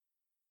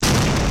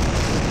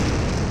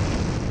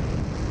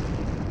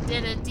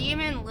Did a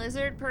demon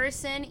lizard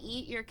person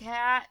eat your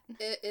cat?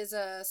 Is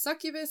a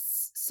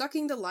succubus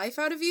sucking the life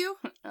out of you?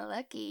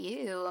 Lucky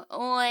you.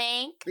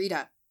 Oink.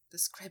 Rita, the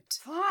script.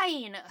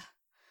 Fine.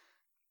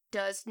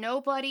 Does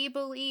nobody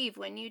believe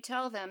when you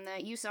tell them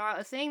that you saw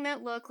a thing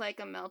that looked like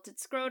a melted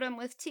scrotum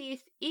with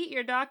teeth eat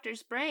your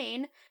doctor's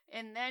brain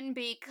and then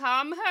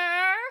become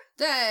her?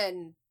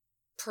 Then,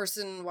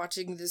 person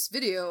watching this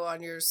video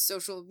on your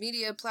social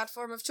media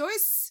platform of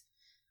choice,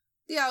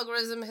 the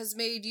algorithm has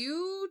made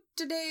you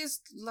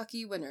today's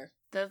lucky winner.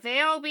 The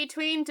veil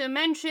between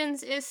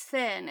dimensions is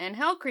thin, and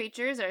hell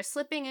creatures are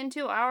slipping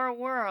into our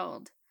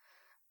world.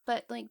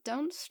 But,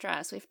 don't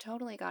stress. We've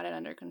totally got it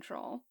under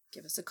control.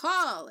 Give us a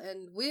call,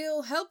 and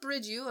we'll help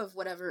rid you of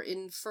whatever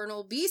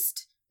infernal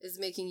beast is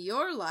making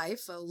your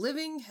life a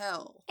living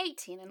hell.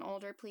 18 and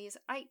older, please.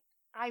 I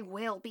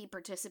will be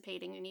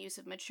participating in use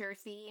of mature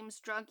themes,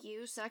 drug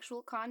use,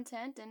 sexual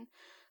content, and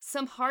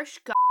some harsh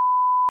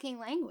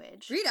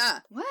language.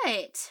 Rita!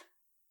 What?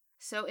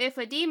 So if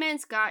a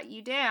demon's got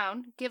you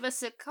down, give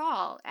us a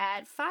call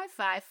at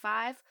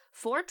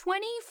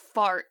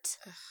 555-420-FART.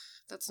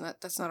 That's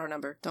not our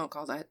number. Don't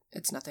call that.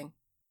 It's nothing.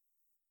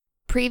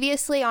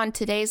 Previously on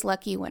today's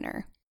lucky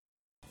winner.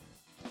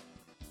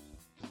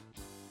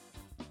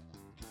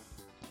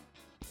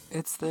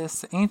 It's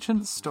this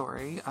ancient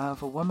story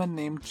of a woman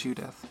named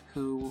Judith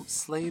who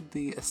slayed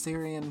the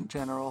Assyrian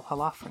general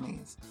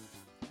Holofernes.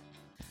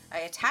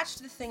 I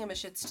attached the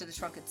thingamashits to the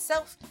trunk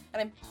itself,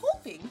 and I'm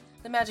hoping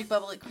the magic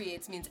bubble it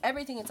creates means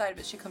everything inside of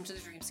it should come to the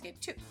dreamscape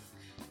too.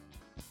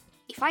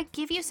 If I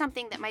give you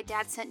something that my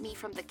dad sent me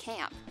from the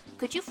camp,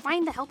 could you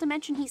find the hell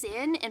dimension he's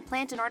in and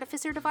plant an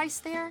artificer device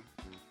there?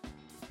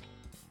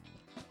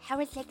 How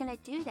is he gonna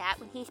do that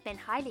when he's been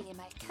hiding in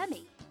my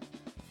tummy?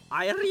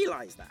 I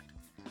realize that.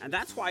 And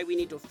that's why we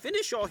need to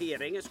finish your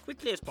hearing as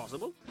quickly as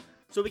possible,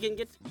 so we can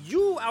get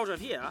you out of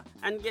here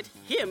and get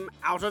him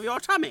out of your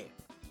tummy.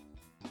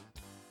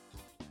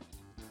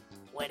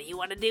 What do you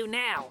want to do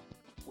now?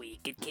 We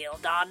could kill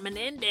Don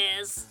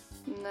Menendez.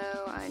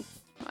 No, I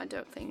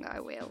don't think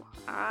I will.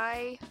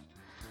 I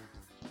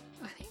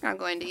think I'm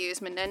going to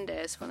use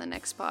Menendez for the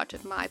next part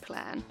of my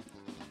plan.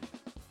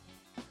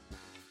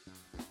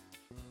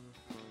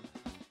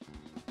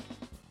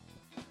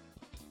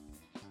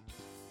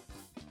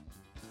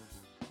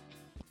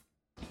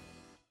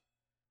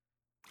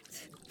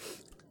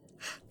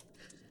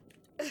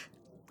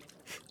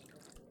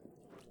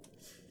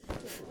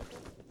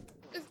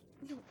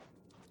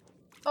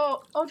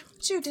 Oh,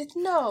 Judith,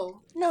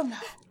 no. No.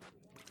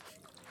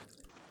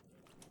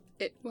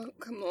 It won't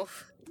come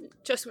off.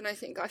 Just when I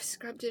think I've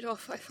scrubbed it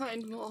off, I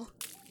find more.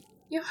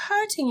 You're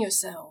hurting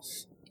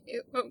yourself.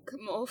 It won't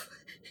come off.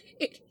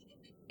 It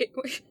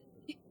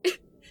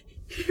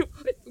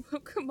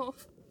won't come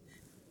off.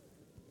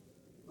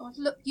 Oh,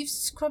 look, you've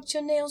scrubbed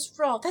your nails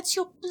raw. That's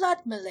your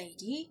blood,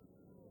 milady.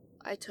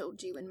 I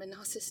told you when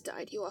Manassas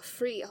died, you are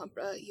free,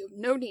 Umbra. You have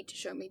no need to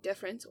show me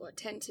deference or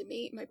attend to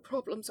me. My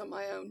problems are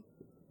my own.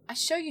 I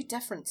show you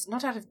deference,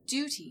 not out of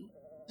duty,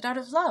 but out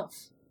of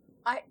love.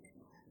 I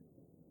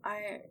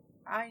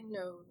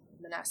know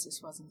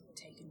Manassas wasn't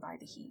taken by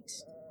the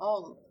heat.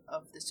 All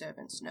of the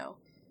servants know.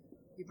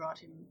 You brought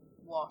him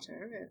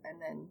water,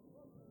 and then,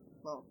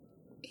 well...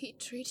 He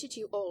treated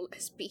you all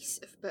as beasts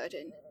of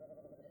burden.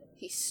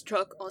 He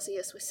struck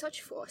Ozias with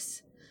such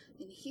force,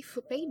 and he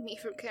forbade me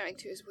from caring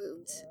to his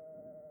wounds.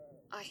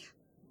 I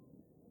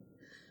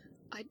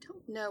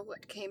don't know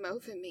what came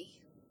over me.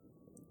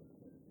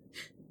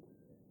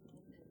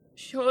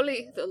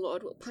 Surely the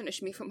Lord will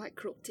punish me for my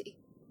cruelty.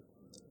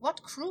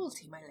 What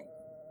cruelty, my lady?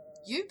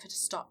 You put a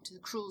stop to the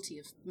cruelty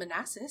of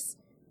Manassas,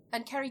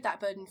 and carried that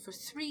burden for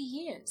 3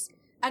 years,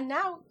 and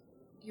now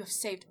you have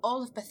saved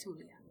all of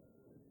Bethulia.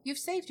 You've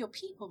saved your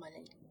people, my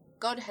lady.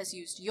 God has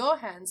used your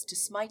hands to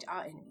smite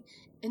our enemy.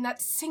 In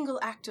that single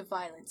act of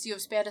violence, you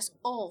have spared us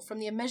all from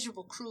the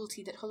immeasurable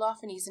cruelty that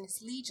Holofernes and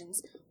his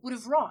legions would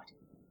have wrought.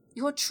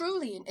 You are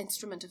truly an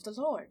instrument of the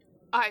Lord.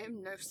 I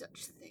am no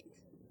such thing.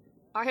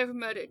 I have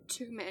murdered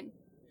 2 men,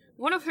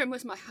 one of whom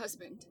was my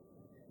husband,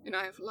 and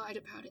I have lied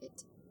about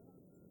it.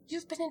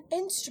 You've been an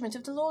instrument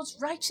of the Lord's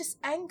righteous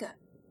anger.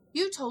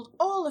 You told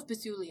all of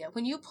Bethulia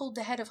when you pulled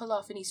the head of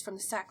Holofernes from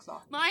the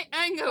sackcloth. My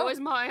anger was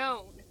my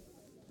own.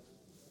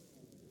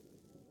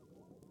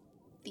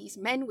 These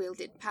men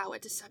wielded power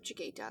to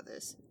subjugate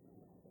others,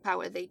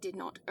 power they did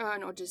not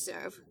earn or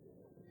deserve.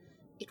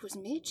 It was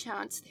mere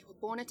chance they were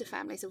born into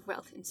families of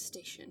wealth and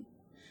station,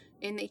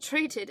 and they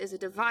treated as a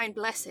divine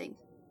blessing.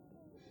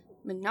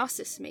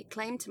 Manassas made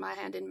claim to my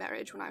hand in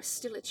marriage when I was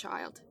still a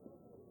child.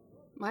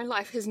 My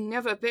life has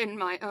never been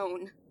my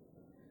own.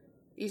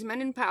 These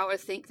men in power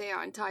think they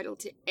are entitled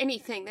to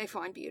anything they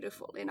find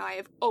beautiful, and I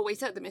have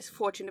always had the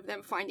misfortune of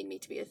them finding me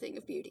to be a thing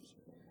of beauty.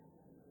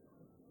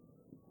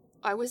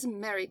 I was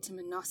married to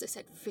Manassas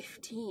at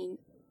 15.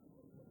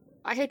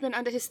 I had been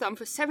under his thumb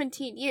for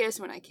 17 years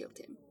when I killed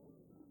him.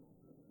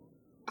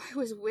 I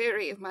was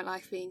weary of my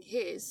life being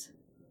his,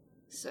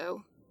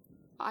 so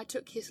I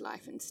took his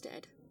life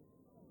instead.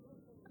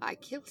 I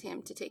killed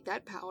him to take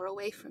that power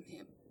away from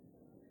him.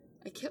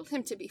 I killed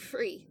him to be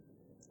free,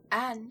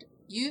 And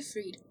you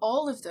freed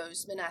all of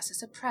those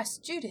Manassas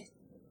oppressed, Judith.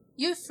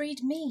 You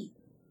freed me,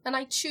 and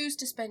I choose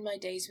to spend my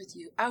days with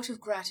you out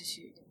of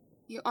gratitude.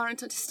 You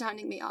aren't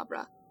understanding me,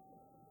 Abra.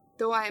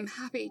 Though I am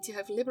happy to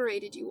have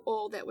liberated you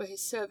all that were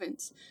his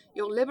servants,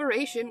 your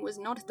liberation was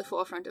not at the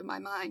forefront of my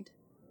mind.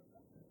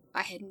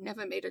 I had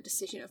never made a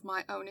decision of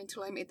my own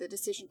until I made the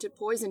decision to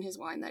poison his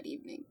wine that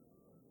evening.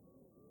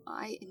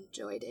 I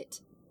enjoyed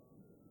it.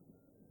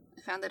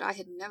 I found that I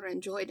had never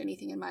enjoyed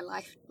anything in my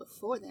life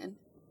before then,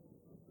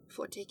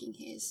 before taking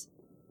his,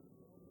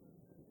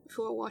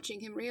 before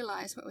watching him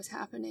realize what was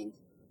happening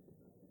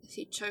as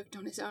he choked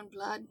on his own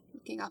blood,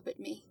 looking up at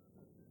me.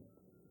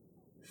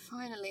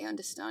 Finally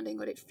understanding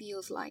what it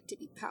feels like to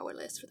be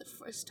powerless for the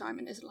first time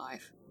in his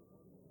life.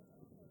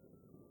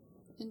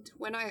 And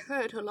when I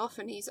heard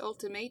Holofernes'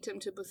 ultimatum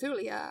to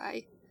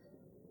Bethulia,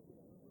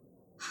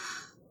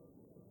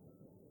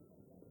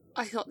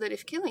 I thought that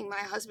if killing my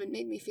husband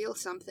made me feel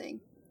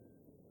something,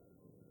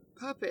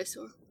 purpose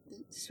or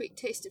the sweet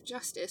taste of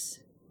justice,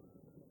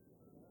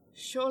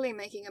 surely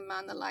making a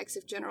man the likes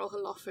of General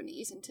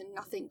Holofernes into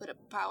nothing but a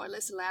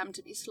powerless lamb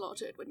to be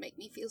slaughtered would make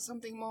me feel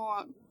something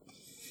more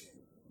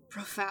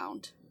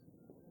profound.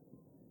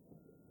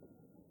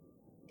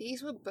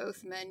 These were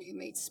both men who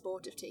made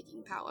sport of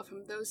taking power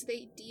from those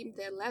they deemed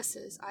their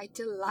lessers. I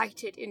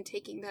delighted in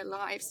taking their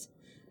lives.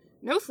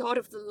 No thought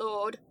of the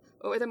Lord,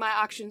 or whether my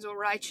actions were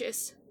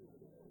righteous.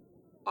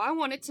 I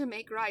wanted to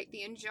make right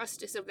the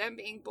injustice of them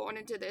being born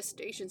into their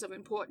stations of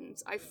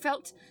importance. I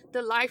felt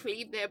the life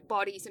leave their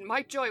bodies, and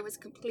my joy was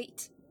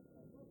complete.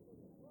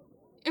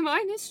 Am I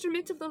an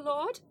instrument of the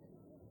Lord?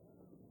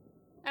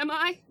 Am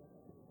I?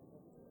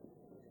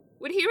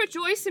 Would he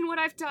rejoice in what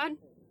I've done?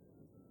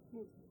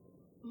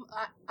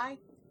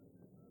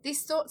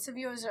 These thoughts of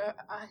yours are,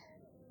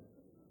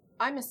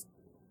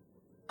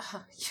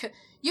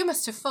 you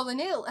must have fallen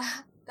ill.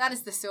 That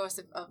is the source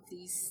of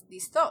these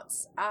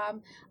thoughts.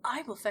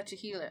 I will fetch a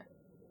healer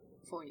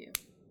for you.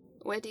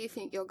 Where do you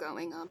think you're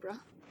going,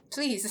 Abra?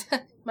 Please,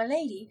 my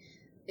lady,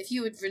 if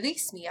you would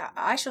release me,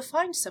 I shall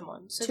find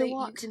someone so that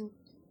you can...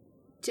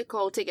 To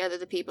call together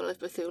the people of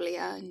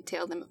Bethulia and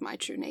tell them of my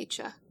true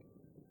nature.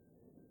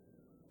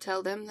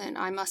 Tell them that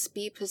I must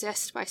be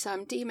possessed by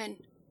some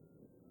demon.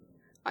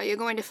 Are you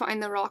going to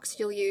find the rocks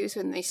you'll use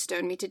when they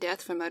stone me to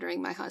death for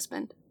murdering my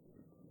husband?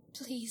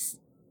 Please,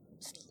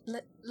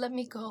 let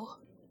me go.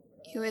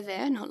 You were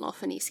there in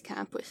Holofernes'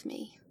 camp with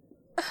me.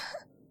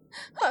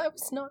 I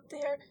was not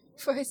there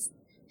for his...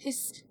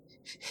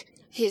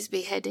 His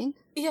beheading?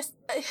 Yes,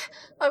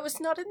 I was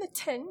not in the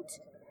tent.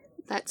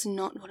 That's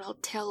not what I'll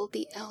tell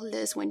the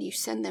elders when you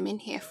send them in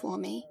here for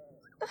me.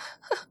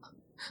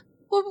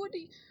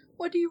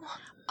 What do you want?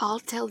 I'll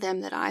tell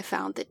them that I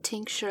found the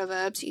tincture of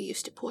herbs you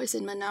used to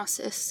poison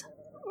Manassas.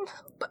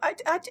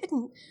 But I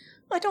didn't.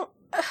 I don't...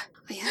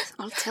 Yes,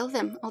 I'll tell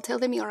them. I'll tell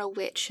them you're a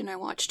witch and I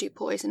watched you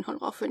poison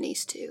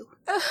Holofernes too.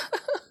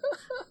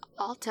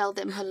 I'll tell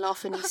them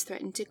Holofernes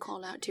threatened to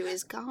call out to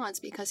his guards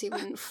because he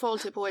wouldn't fall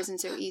to poison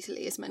so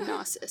easily as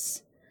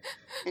Manassas.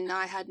 And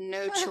I had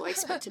no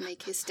choice but to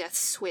make his death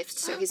swift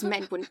so his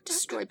men wouldn't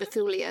destroy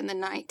Bethulia in the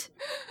night.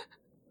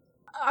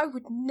 I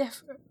would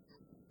never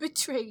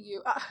betray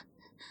you.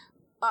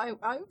 I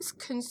was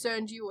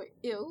concerned you were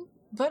ill,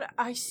 but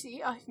I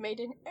see I've made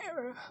an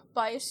error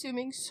by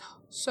assuming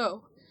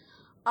so.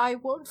 I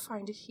won't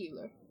find a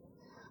healer.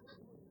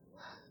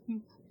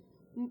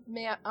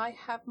 May I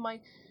have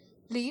my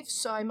leave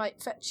so I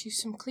might fetch you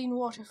some clean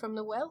water from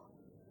the well?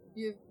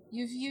 You've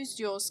used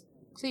yours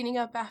cleaning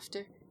up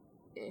after,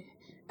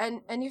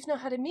 and you've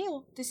not had a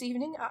meal this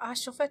evening. I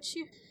shall fetch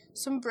you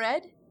some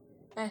bread,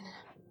 and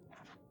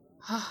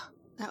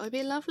that would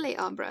be lovely,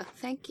 Abra.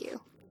 Thank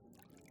you.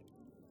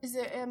 Is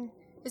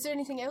there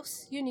anything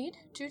else you need,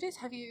 Judith?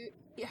 Have you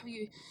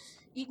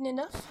eaten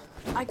enough?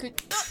 I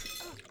could...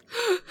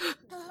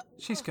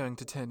 She's going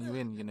to turn you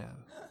in, you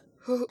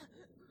know.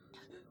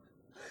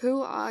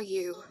 Who are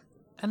you?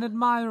 An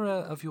admirer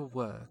of your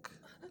work,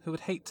 who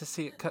would hate to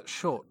see it cut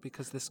short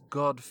because this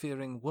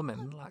God-fearing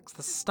woman lacks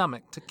the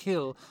stomach to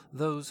kill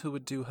those who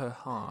would do her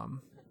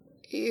harm.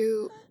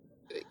 You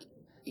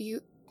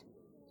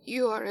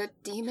are a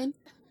demon?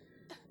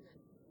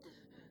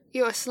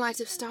 You are slight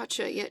of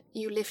stature, yet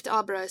you lift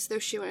Abra as though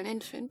she were an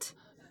infant.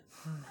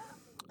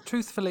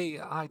 Truthfully,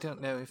 I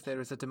don't know if there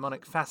is a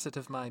demonic facet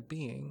of my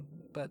being,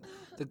 but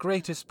the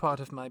greatest part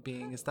of my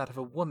being is that of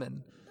a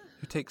woman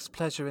who takes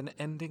pleasure in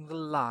ending the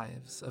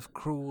lives of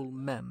cruel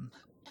men,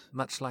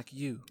 much like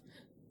you.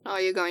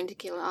 Are you going to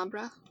kill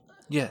Abra?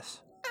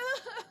 Yes.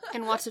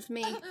 And what of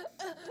me?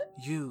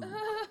 You.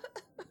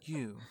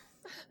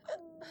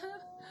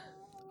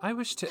 I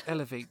wish to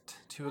elevate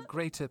to a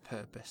greater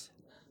purpose.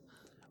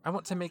 I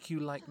want to make you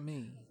like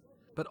me,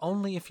 but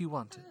only if you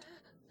want it.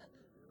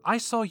 I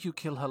saw you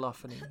kill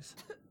Holofernes.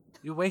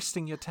 You're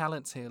wasting your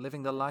talents here,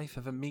 living the life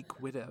of a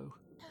meek widow.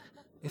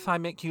 If I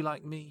make you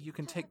like me, you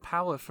can take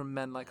power from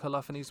men like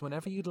Holofernes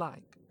whenever you'd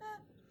like.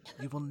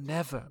 You will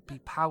never be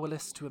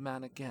powerless to a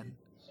man again,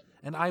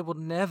 and I will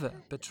never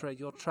betray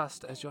your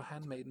trust as your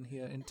handmaiden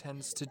here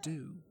intends to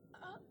do.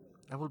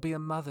 I will be a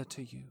mother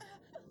to you,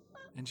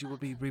 and you will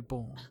be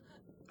reborn.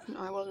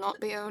 I will not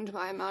be owned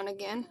by a man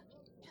again.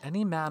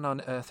 Any man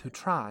on Earth who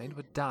tried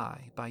would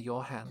die by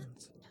your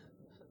hands.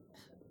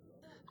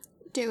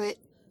 Do it.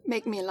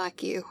 Make me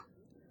like you.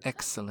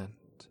 Excellent.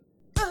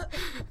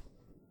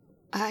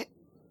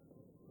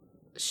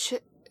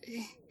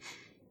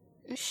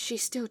 She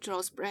still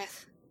draws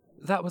breath.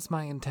 That was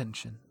my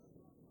intention.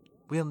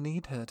 We'll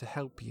need her to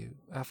help you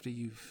after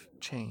you've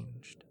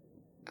changed.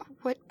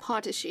 What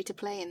part is she to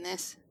play in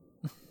this?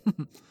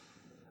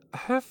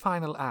 Her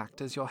final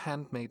act as your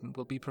handmaiden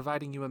will be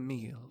providing you a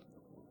meal.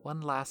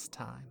 One last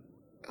time.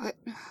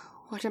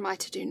 What am I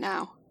to do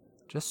now?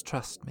 Just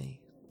trust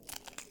me.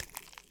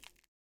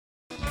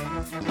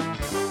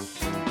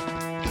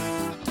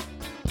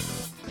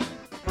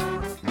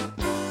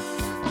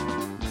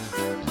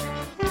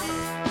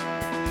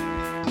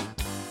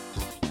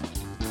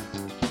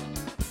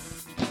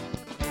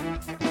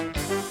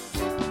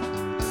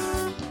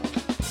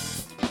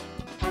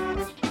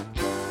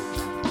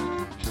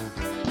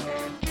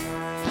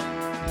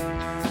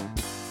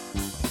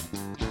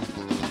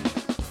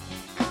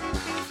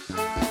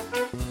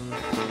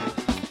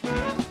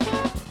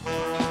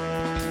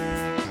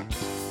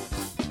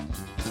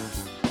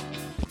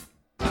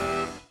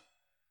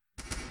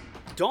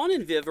 Dawn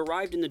and Viv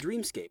arrived in the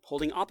dreamscape,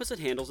 holding opposite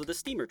handles of the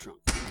steamer trunk.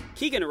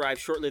 Keegan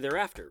arrived shortly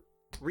thereafter.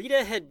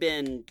 Rita had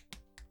been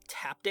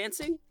tap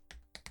dancing?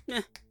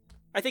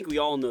 I think we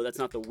all know that's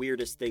not the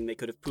weirdest thing they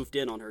could have poofed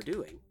in on her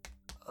doing.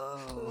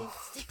 Oh,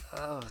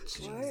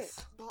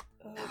 jeez.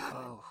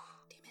 Oh,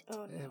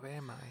 where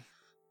am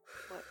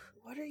I?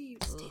 What are you,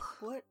 Steve?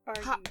 What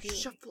are Hop, you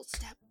doing? shuffle,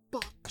 step,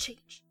 ball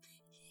change.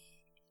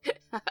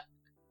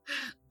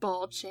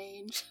 Ball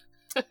change.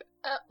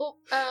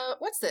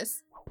 What's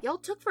this? Y'all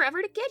took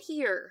forever to get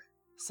here.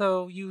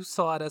 So you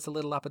saw it as a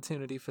little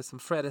opportunity for some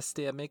Fred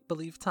Astaire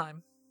make-believe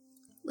time?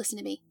 Listen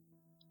to me.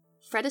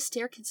 Fred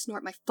Astaire can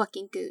snort my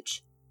fucking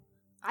gooch.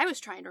 I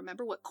was trying to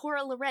remember what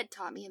Cora Lorette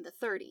taught me in the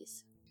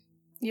 30s.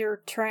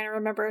 You're trying to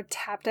remember a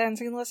tap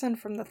dancing lesson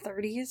from the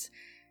 30s?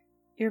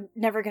 You're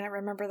never gonna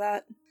remember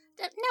that.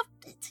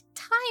 No,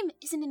 time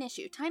isn't an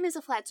issue. Time is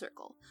a flat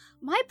circle.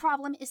 My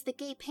problem is the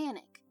gay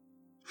panic.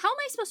 How am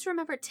I supposed to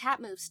remember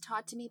tap moves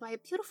taught to me by a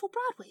beautiful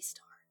Broadway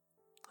star?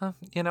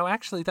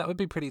 Actually, that would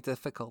be pretty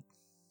difficult.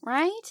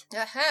 Right?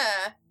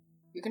 Aha!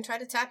 You can try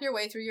to tap your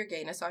way through your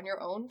gayness on your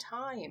own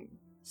time.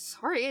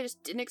 Sorry, I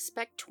just didn't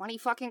expect 20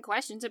 fucking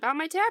questions about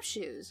my tap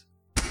shoes.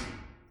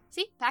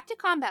 See, back to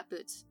combat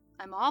boots.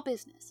 I'm all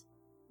business.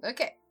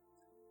 Okay.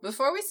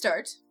 Before we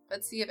start,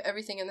 let's see if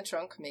everything in the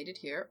trunk made it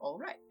here all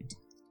right.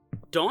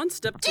 Dawn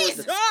stepped towards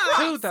Jesus the...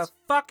 Christ! Who the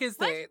fuck is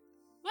What? that?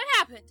 What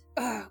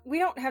happened? We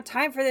don't have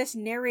time for this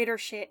narrator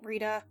shit,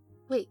 Rita.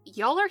 Wait,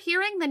 y'all are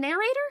hearing the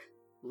narrator?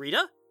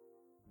 Rita?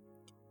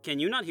 Can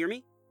you not hear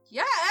me?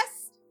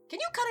 Yes! Can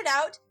you cut it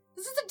out?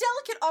 This is a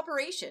delicate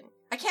operation.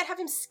 I can't have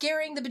him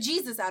scaring the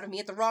bejesus out of me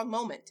at the wrong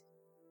moment.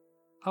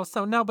 Oh,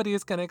 so nobody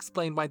is going to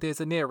explain why there's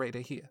a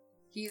narrator here.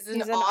 He's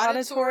an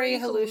auditory auditory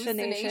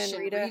hallucination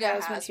Rita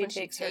has when she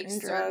takes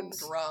certain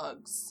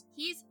drugs.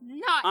 He's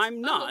not. I'm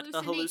not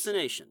a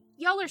hallucination.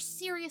 Y'all are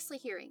seriously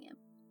hearing him.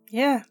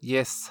 Yeah.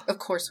 Yes. Of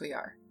course we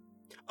are.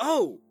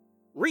 Oh,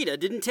 Rita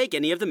didn't take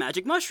any of the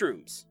magic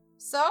mushrooms.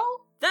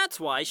 So? That's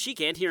why she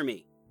can't hear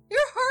me. You're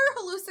her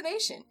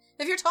hallucination.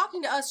 If you're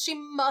talking to us, she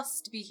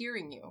must be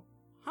hearing you.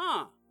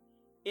 Huh.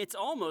 It's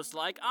almost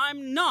like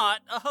I'm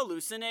not a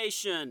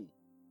hallucination.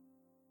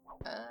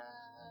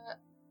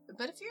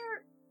 But if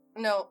you're...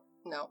 No,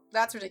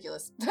 that's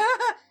ridiculous.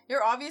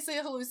 You're obviously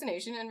a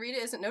hallucination, and Rita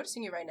isn't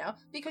noticing you right now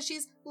because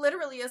she's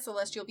literally a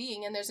celestial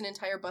being, and there's an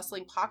entire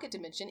bustling pocket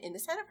dimension in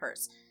this head of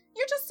hers.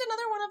 You're just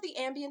another one of the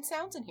ambient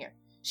sounds in here.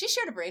 She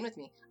shared a brain with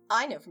me.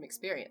 I know from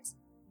experience.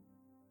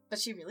 But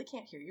she really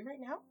can't hear you right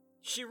now?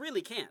 She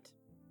really can't.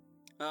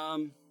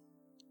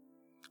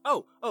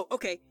 Oh,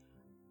 okay.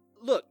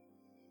 Look.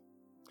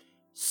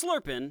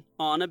 Slurpin'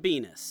 on a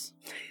Venus.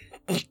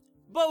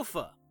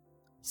 Bofa.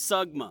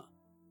 Sugma.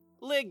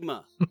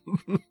 Ligma.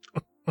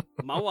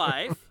 My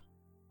wife.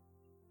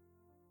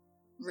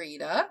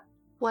 Rita?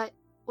 What?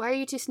 Why are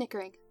you two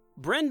snickering?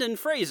 Brendan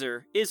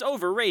Fraser is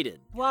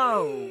overrated.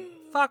 Whoa.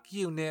 Fuck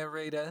you,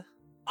 narrator.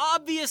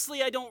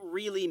 Obviously, I don't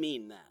really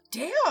mean that.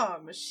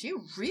 Damn, she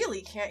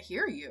really can't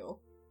hear you.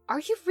 Are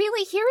you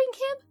really hearing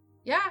him?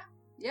 Yeah,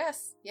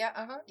 yes,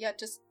 yeah, yeah,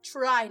 just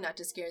try not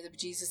to scare the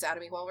bejesus out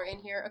of me while we're in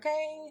here,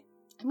 okay?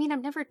 I mean,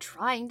 I'm never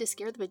trying to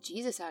scare the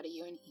bejesus out of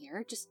you in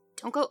here. Just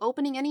don't go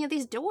opening any of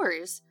these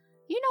doors.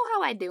 You know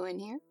how I do in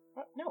here.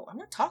 No, I'm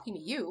not talking to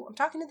you. I'm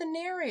talking to the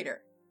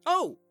narrator.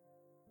 Oh!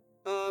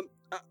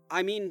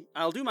 I mean,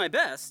 I'll do my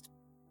best,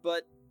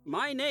 but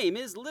my name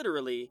is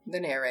literally...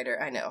 The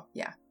narrator, I know,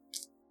 yeah.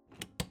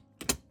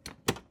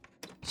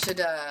 Should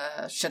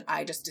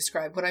I just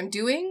describe what I'm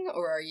doing,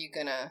 or are you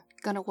gonna...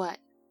 Gonna what?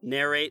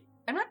 Narrate.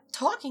 I'm not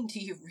talking to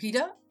you,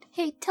 Rita.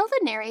 Hey, tell the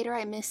narrator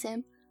I miss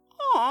him.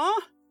 Aw,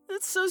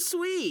 that's so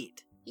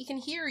sweet. He can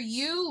hear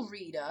you,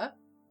 Rita.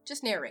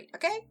 Just narrate,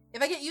 okay?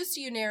 If I get used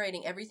to you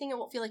narrating everything, it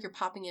won't feel like you're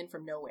popping in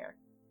from nowhere.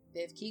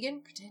 Viv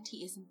Keegan, pretend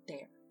he isn't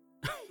there.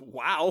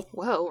 Wow.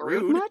 Whoa,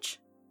 rude Rude. much?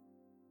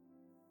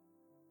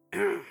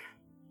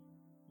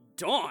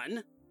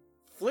 Dawn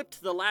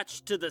flipped the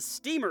latch to the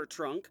steamer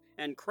trunk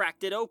and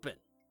cracked it open.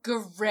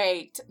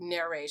 Great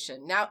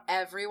narration. Now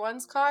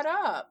everyone's caught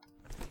up.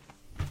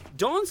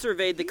 Dawn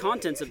surveyed the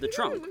contents of the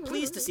trunk,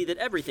 pleased to see that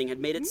everything had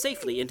made it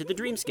safely into the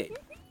dreamscape.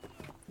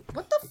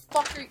 What the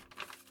fuck are you...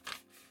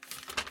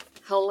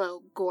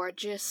 Hello,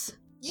 gorgeous.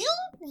 You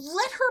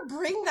let her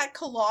bring that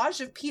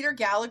collage of Peter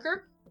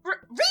Gallagher?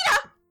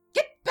 Rita!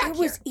 Get back It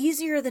here! was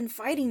easier than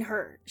fighting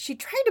her. She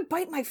tried to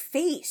bite my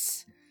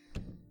face.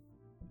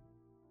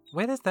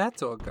 Where does that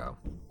door go?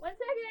 1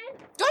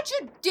 second. Don't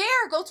you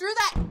dare go through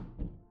that!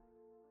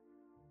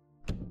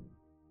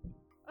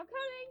 I'm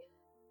coming.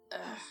 Ugh.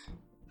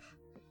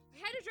 I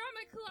had to draw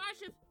my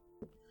collage of...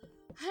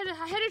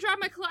 I had to draw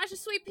my collage of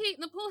Sweet Pete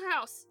in the pool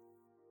house.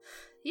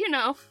 You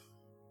know.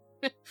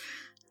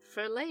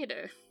 For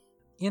later.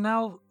 You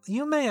know,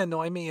 you may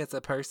annoy me as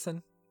a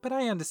person, but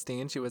I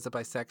understand you as a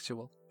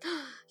bisexual.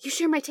 You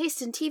share my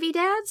taste in TV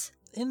dads?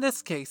 In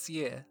this case,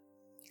 yeah.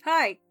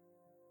 Hi.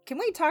 Can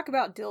we talk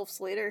about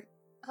DILFs later?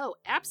 Oh,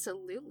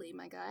 absolutely,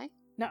 my guy.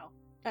 No.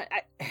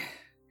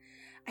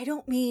 I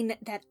don't mean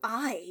that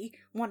I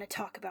want to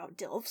talk about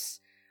DILFs.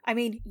 I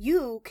mean,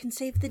 you can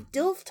save the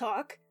DILF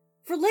talk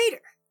for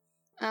later.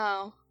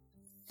 Oh.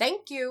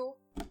 Thank you.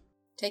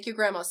 Take your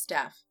grandma's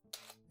staff.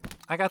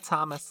 I got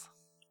Thomas.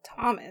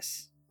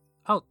 Thomas.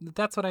 Oh,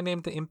 that's what I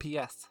named the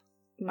MPS.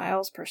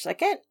 Miles per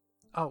second?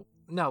 Oh,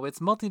 no, it's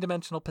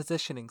multidimensional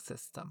positioning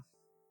system.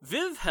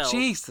 Viv held...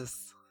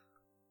 Jesus.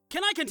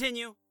 Can I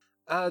continue?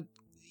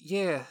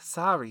 Yeah,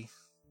 sorry.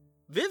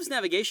 Viv's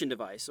navigation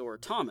device, or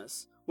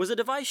Thomas, was a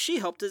device she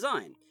helped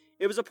design.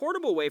 It was a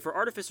portable way for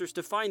artificers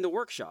to find the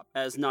workshop,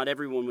 as not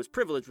everyone was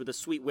privileged with a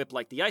sweet whip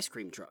like the ice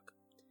cream truck.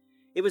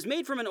 It was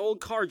made from an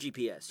old car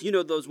GPS, you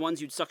know those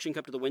ones you'd suction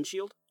cup to the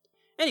windshield?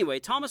 Anyway,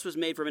 Thomas was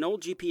made from an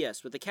old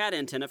GPS with a CAD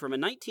antenna from a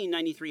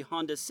 1993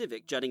 Honda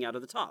Civic jutting out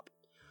of the top.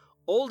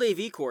 Old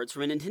AV cords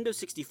from a Nintendo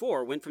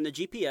 64 went from the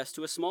GPS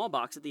to a small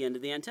box at the end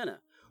of the antenna,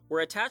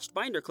 where attached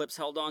binder clips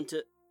held on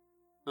to...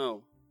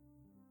 Oh.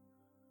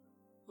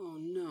 Oh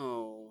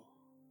no.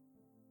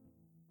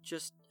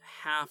 Just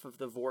half of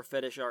the vor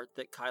fetish art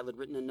that Kyle had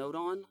written a note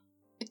on?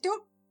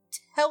 Don't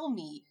tell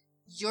me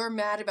you're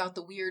mad about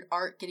the weird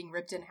art getting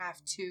ripped in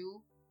half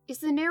too. Is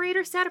the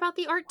narrator sad about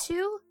the art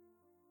too?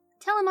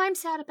 Tell him I'm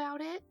sad about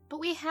it, but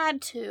we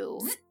had to.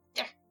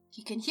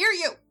 He can hear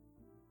you.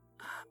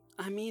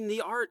 I mean,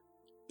 the art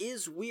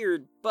is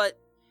weird, but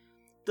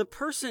the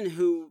person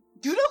who...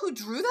 You know who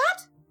drew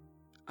that?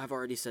 I've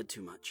already said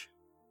too much.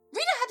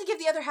 Rita had to give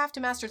the other half to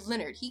Master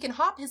Leonard. He can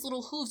hop his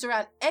little hooves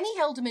around any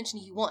hell dimension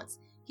he wants.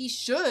 He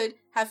should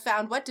have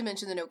found what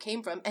dimension the note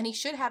came from, and he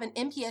should have an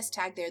MPS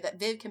tag there that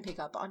Viv can pick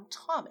up on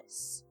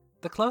Thomas.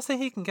 The closer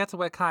he can get to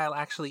where Kyle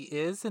actually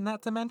is in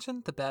that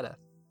dimension, the better.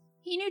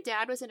 He knew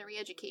Dad was in a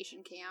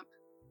re-education camp.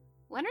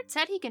 Leonard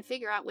said he can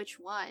figure out which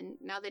one,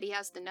 now that he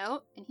has the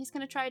note, and he's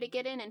gonna try to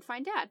get in and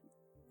find Dad.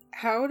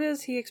 How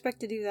does he expect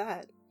to do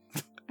that?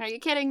 Are you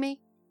kidding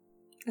me?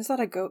 Is that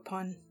a goat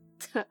pun?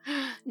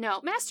 No,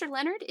 Master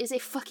Leonard is a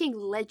fucking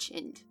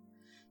legend.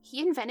 He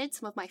invented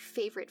some of my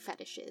favorite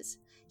fetishes.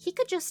 He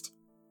could just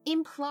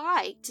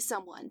imply to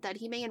someone that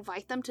he may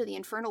invite them to the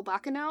Infernal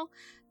Bacchanal,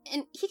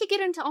 and he could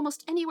get into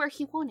almost anywhere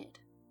he wanted.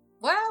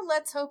 Well,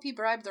 let's hope he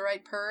bribed the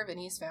right perv and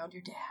he's found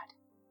your dad.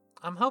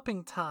 I'm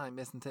hoping time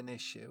isn't an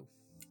issue.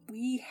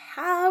 We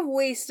have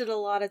wasted a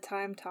lot of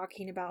time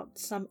talking about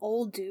some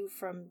old dude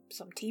from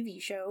some TV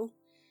show.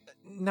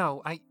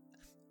 No,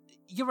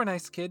 You're a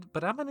nice kid,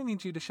 but I'm gonna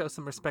need you to show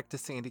some respect to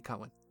Sandy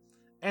Cohen.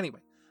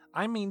 Anyway,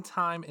 I mean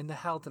time in the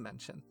hell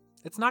dimension.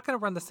 It's not gonna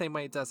run the same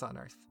way it does on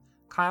Earth.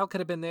 Kyle could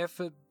have been there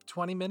for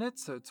 20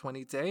 minutes, or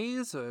 20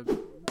 days, or...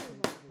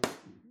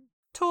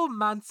 2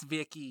 months,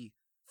 Vicky.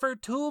 For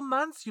 2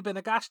 months, you've been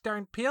a gosh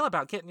darn pill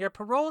about getting your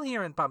parole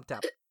hearing bumped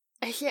up.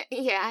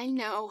 Yeah, I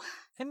know.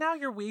 And now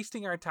you're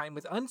wasting our time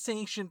with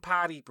unsanctioned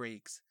potty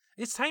breaks.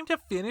 It's time to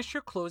finish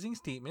your closing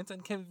statements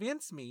and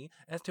convince me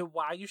as to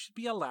why you should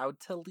be allowed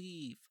to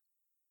leave.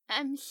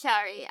 I'm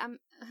sorry. I'm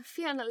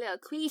feeling a little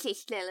queasy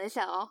still, is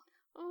all.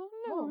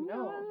 Oh,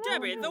 no.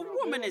 Debbie, the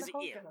woman is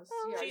How ill. can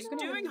I see? She's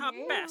doing her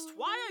best.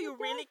 Why are you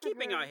really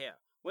keeping her here?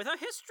 With her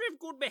history of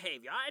good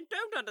behavior, I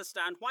don't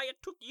understand why it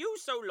took you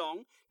so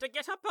long to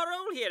get her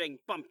parole hearing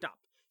bumped up.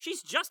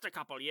 She's just a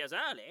couple years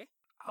early.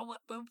 Oh,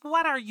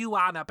 what are you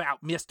on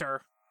about,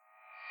 mister?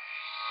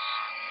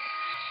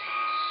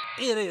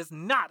 It is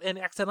not an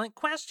excellent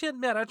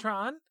question,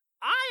 Metatron.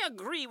 I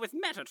agree with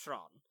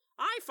Metatron.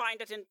 I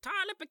find it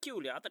entirely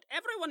peculiar that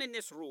everyone in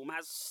this room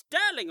has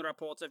sterling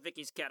reports of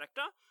Vicky's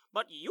character,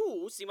 but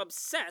you seem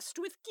obsessed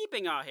with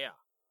keeping her here.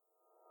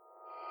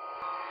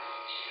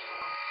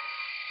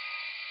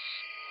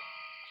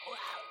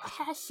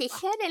 Has she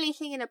said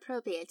anything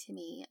inappropriate to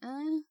me?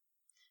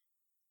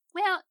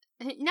 Well,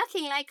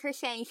 nothing like her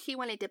saying she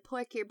wanted to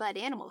pork your butt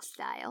animal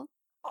style.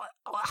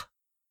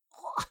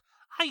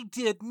 I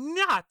did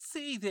not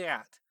say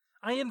that.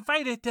 I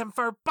invited them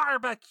for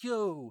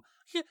barbecue.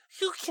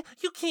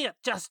 You can't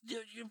just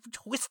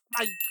twist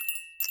my...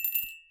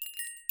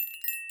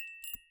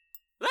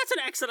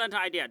 excellent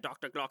idea,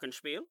 Dr.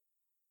 Glockenspiel.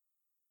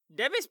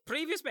 Debbie's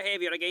previous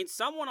behavior against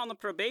someone on the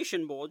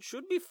probation board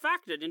should be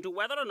factored into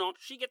whether or not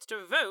she gets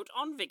to vote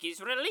on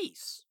Vicky's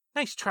release.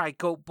 Nice try,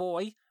 Goat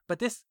Boy. But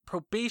this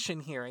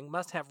probation hearing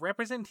must have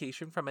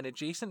representation from an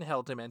adjacent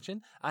hell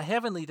dimension, a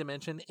heavenly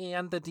dimension,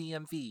 and the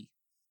DMV.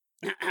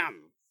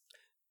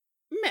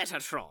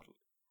 Metatron,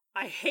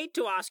 I hate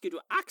to ask you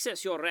to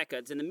access your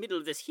records in the middle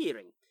of this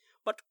hearing,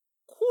 but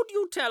could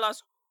you tell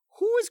us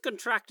who is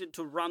contracted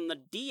to run the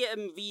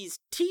DMV's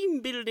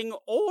team-building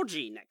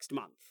orgy next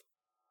month?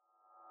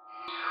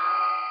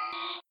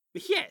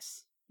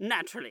 Yes,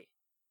 naturally.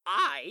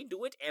 I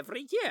do it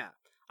every year.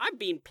 I've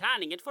been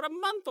planning it for a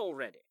month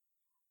already.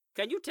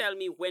 Can you tell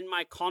me when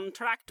my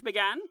contract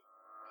began?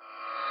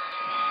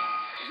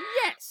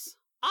 Yes,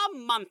 a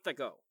month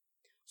ago.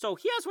 So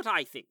here's what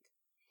I think.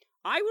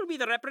 I will be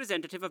the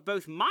representative of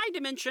both my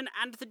dimension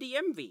and the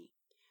DMV.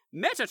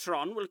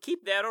 Metatron will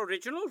keep their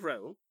original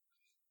role.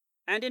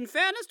 And in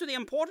fairness to the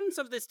importance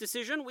of this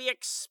decision, we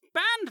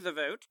expand the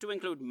vote to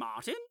include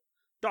Martin,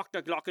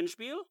 Dr.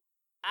 Glockenspiel,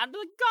 and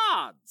the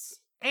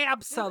guards.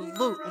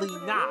 Absolutely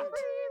not.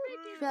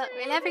 Well,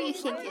 whatever you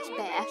think is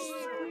best.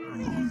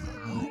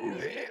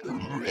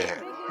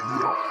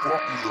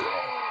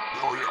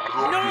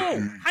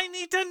 No! I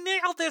need to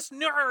nail this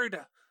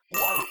nerd!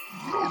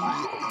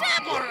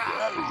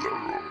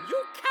 Deborah!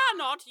 You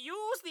cannot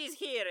use these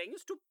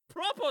hearings to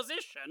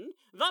proposition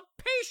the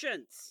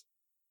patients.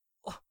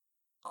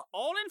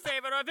 All in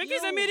favor of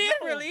Vicky's immediate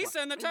release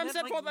and the terms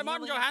set forth by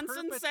Martin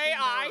Johansson, say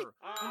aye.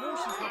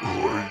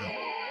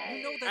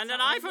 And an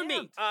eye for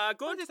me.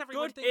 Good.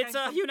 It's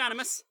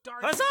unanimous.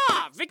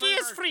 Huzzah! Vicky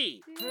is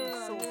free.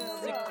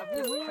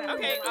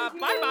 Okay,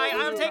 bye-bye.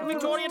 I'll take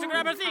Victoria to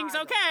grab her things,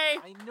 okay?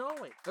 I know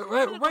it.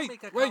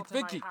 Wait,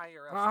 Vicky.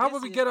 How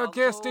will we get our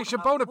gas station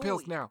boner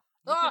pills now?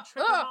 No!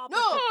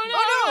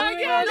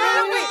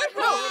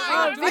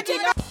 Vicky,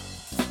 no!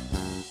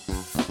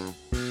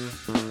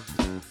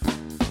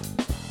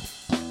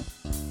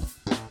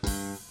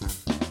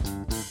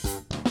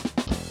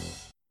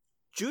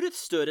 Judith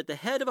stood at the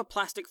head of a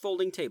plastic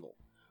folding table.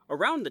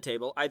 Around the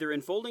table, either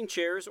in folding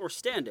chairs or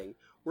standing,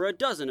 were a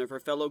dozen of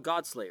her fellow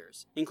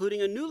godslayers,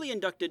 including a newly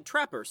inducted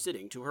trapper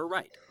sitting to her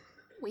right.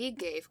 We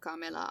gave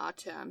Carmilla our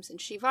terms,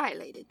 and she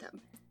violated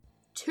them.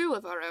 2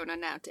 of our own are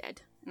now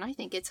dead, and I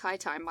think it's high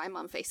time my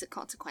mum faced the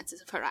consequences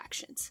of her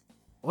actions.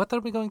 What are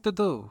we going to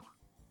do?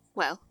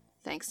 Well,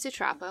 thanks to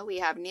Trapper, we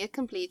have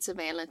near-complete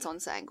surveillance on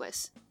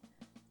Sanguis.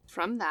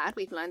 From that,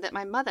 we've learned that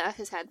my mother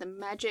has had the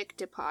magic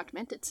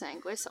department at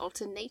Sanguis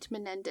alternate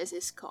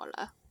Menendez's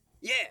collar.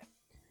 Yeah,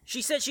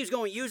 she said she was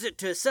going to use it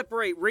to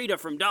separate Rita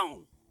from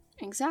Dawn.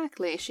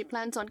 Exactly. She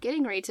plans on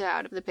getting Rita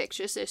out of the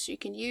picture so she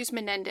can use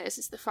Menendez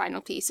as the final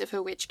piece of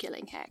her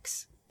witch-killing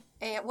hex.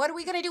 And what are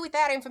we going to do with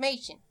that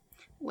information?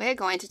 We're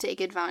going to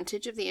take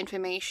advantage of the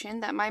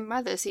information that my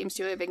mother seems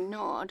to have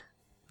ignored.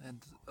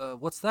 And,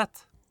 what's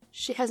that?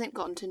 She hasn't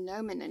gotten to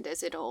know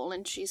Menendez at all,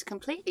 and she's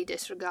completely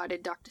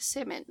disregarded Dr.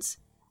 Simmons.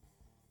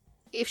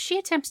 If she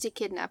attempts to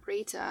kidnap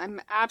Rita,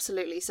 I'm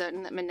absolutely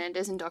certain that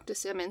Menendez and Dr.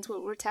 Simmons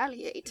will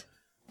retaliate.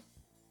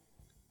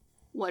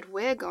 What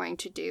we're going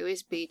to do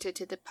is beat her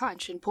to the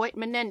punch and point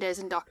Menendez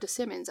and Dr.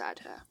 Simmons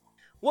at her.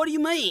 What do you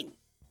mean?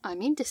 I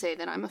mean to say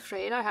that I'm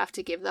afraid I have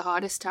to give the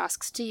hardest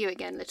tasks to you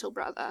again, little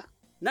brother.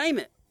 Name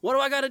it. What do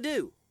I gotta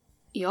do?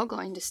 You're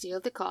going to steal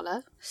the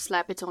collar,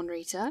 slap it on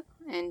Rita,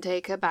 and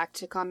take her back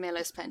to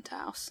Carmilla's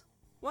penthouse.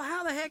 Well,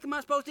 how the heck am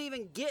I supposed to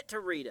even get to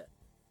Rita?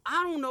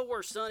 I don't know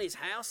where Sonny's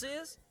house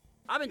is.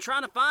 I've been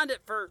trying to find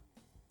it for...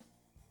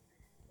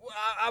 Well,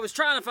 I was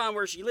trying to find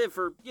where she lived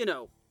for,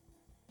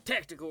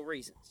 technical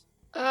reasons.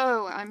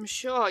 Oh, I'm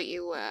sure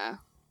you were.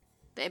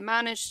 They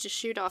managed to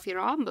shoot off your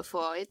arm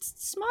before. It's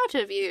smart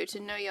of you to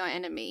know your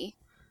enemy.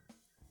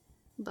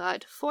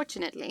 But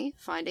fortunately,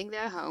 finding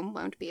their home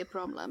won't be a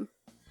problem.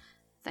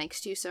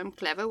 Thanks to some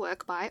clever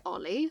work by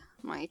Ollie,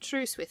 my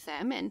truce with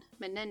them, and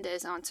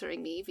Menendez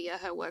answering me via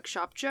her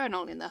workshop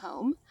journal in the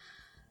home,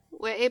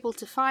 we're able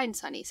to find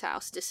Sonny's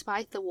house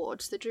despite the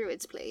wards the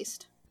druids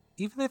placed.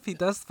 Even if he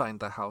does find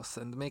the house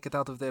and make it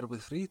out of there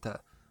with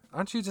Rita,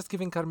 aren't you just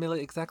giving Carmilla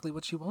exactly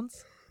what she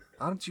wants?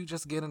 Aren't you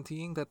just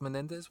guaranteeing that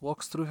Menendez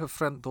walks through her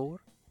front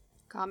door?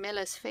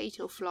 Carmilla's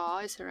fatal flaw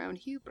is her own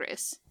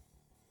hubris.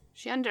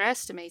 She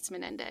underestimates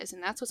Menendez,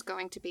 and that's what's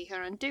going to be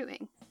her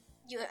undoing.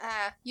 You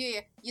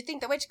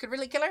think the witch could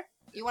really kill her?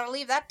 You want to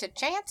leave that to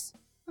chance?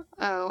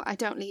 Oh, I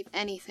don't leave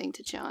anything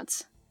to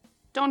chance.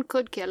 Dawn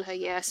could kill her,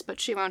 yes, but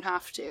she won't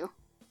have to.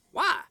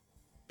 Why?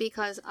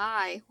 Because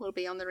I will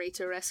be on the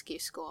Rita rescue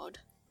squad.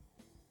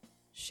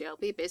 She'll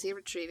be busy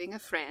retrieving a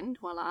friend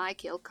while I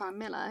kill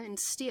Carmilla and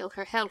steal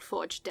her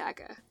Hellforged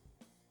dagger.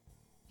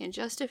 In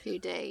just a few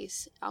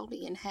days, I'll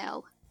be in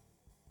hell,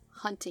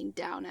 hunting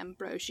down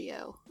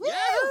Ambrosio. Yeah,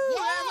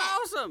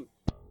 that's awesome!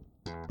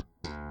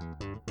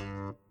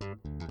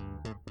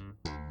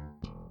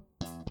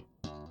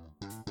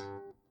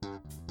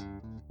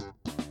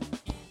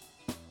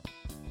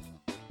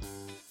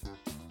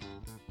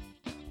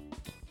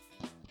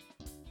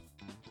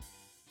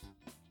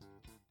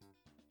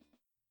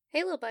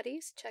 Hey, little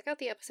buddies, check out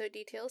the episode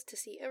details to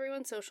see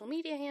everyone's social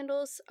media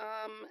handles.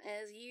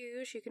 As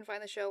usual, you can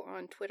find the show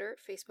on Twitter,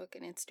 Facebook,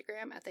 and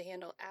Instagram at the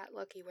handle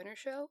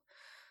 @LuckyWinnerShow.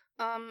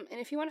 And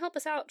if you want to help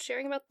us out,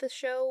 sharing about the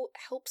show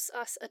helps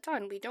us a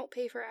ton. We don't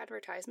pay for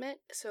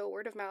advertisement, so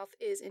word of mouth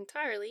is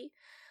entirely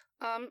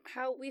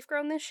how we've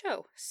grown this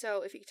show.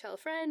 So if you tell a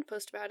friend,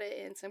 post about it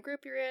in some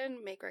group you're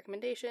in, make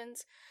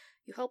recommendations,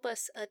 you help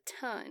us a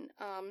ton.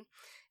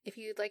 If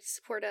you'd like to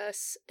support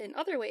us in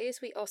other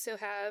ways, we also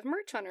have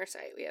merch on our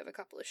site. We have a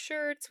couple of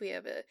shirts, we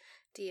have a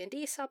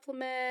D&D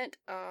supplement.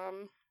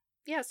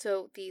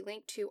 So the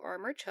link to our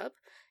merch hub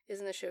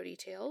is in the show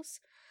details.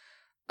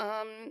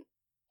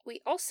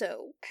 We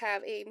also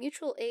have a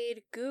mutual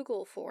aid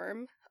Google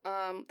form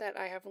that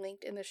I have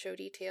linked in the show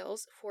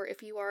details for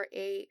if you are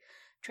a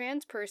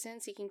trans person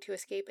seeking to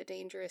escape a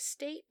dangerous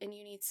state and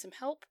you need some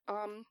help.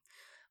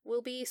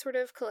 We'll be sort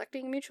of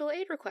collecting mutual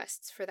aid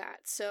requests for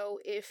that. So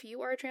if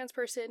you are a trans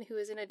person who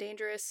is in a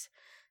dangerous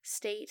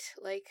state,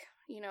 like,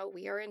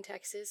 we are in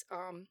Texas,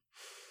 go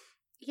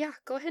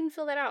ahead and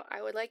fill that out.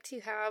 I would like to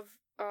have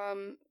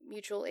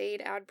mutual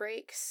aid ad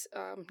breaks,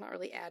 not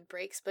really ad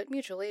breaks, but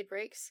mutual aid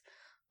breaks,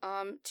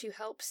 to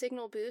help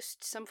signal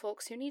boost some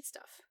folks who need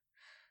stuff.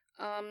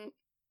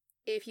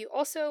 If you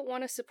also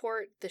want to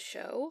support the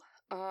show,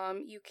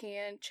 you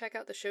can check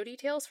out the show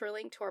details for a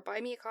link to our Buy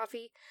Me a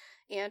Coffee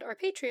and our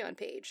Patreon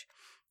page.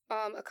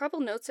 A couple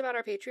notes about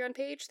our Patreon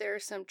page. There are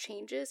some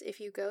changes if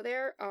you go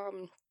there.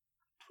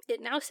 It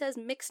now says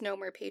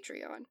Mixnomer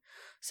Patreon.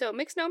 So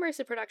Mixnomer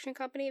is a production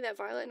company that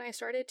Violet and I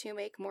started to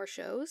make more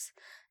shows.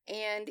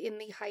 And in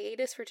the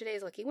hiatus for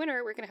today's Lucky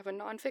Winner, we're going to have a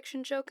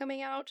nonfiction show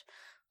coming out.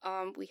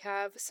 We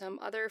have some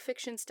other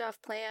fiction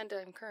stuff planned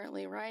I'm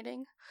currently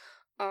writing.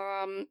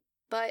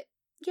 But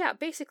yeah,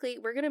 basically,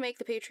 we're going to make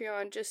the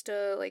Patreon just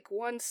a,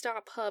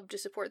 one-stop hub to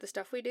support the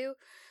stuff we do.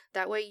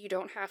 That way you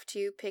don't have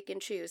to pick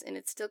and choose, and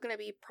it's still going to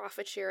be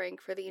profit-sharing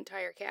for the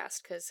entire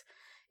cast, because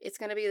it's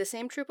going to be the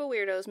same troop of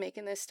weirdos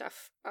making this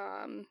stuff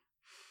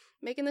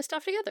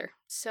together.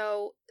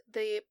 So,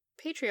 the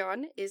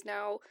Patreon is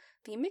now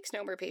the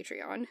Mixnomer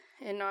Patreon,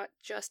 and not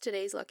just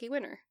today's Lucky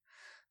Winner.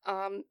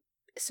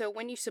 So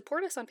when you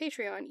support us on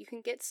Patreon, you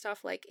can get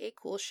stuff like a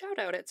cool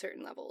shout-out at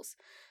certain levels.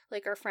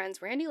 Like our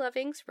friends Randy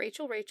Lovings,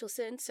 Rachel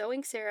Rachelson,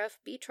 Sewing Seraph,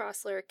 B.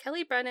 Trossler,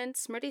 Kelly Brennan,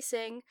 Smritty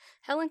Singh,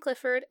 Helen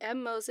Clifford,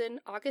 M.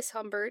 Mosen, August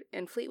Humbert,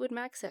 and Fleetwood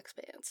Mac Sex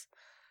Bands.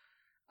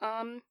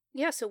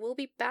 So we'll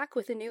be back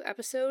with a new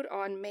episode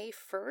on May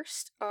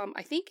 1st.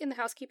 I think in the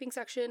housekeeping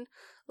section,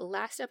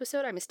 last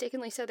episode, I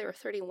mistakenly said there were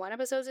 31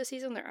 episodes this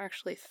season. There are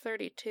actually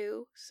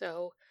 32,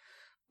 so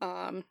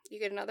you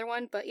get another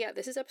one. But yeah,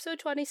 this is episode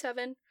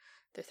 27.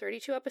 There are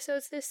 32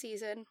 episodes this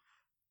season.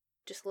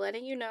 Just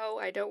letting you know,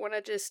 I don't want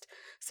to just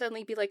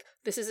suddenly be like,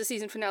 this is the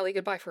season finale,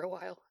 goodbye for a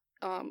while.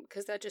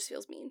 Because that just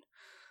feels mean.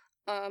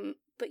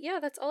 But yeah,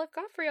 that's all I've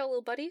got for y'all,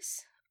 little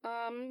buddies.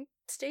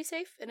 Stay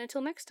safe, and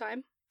until next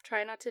time,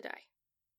 try not to die.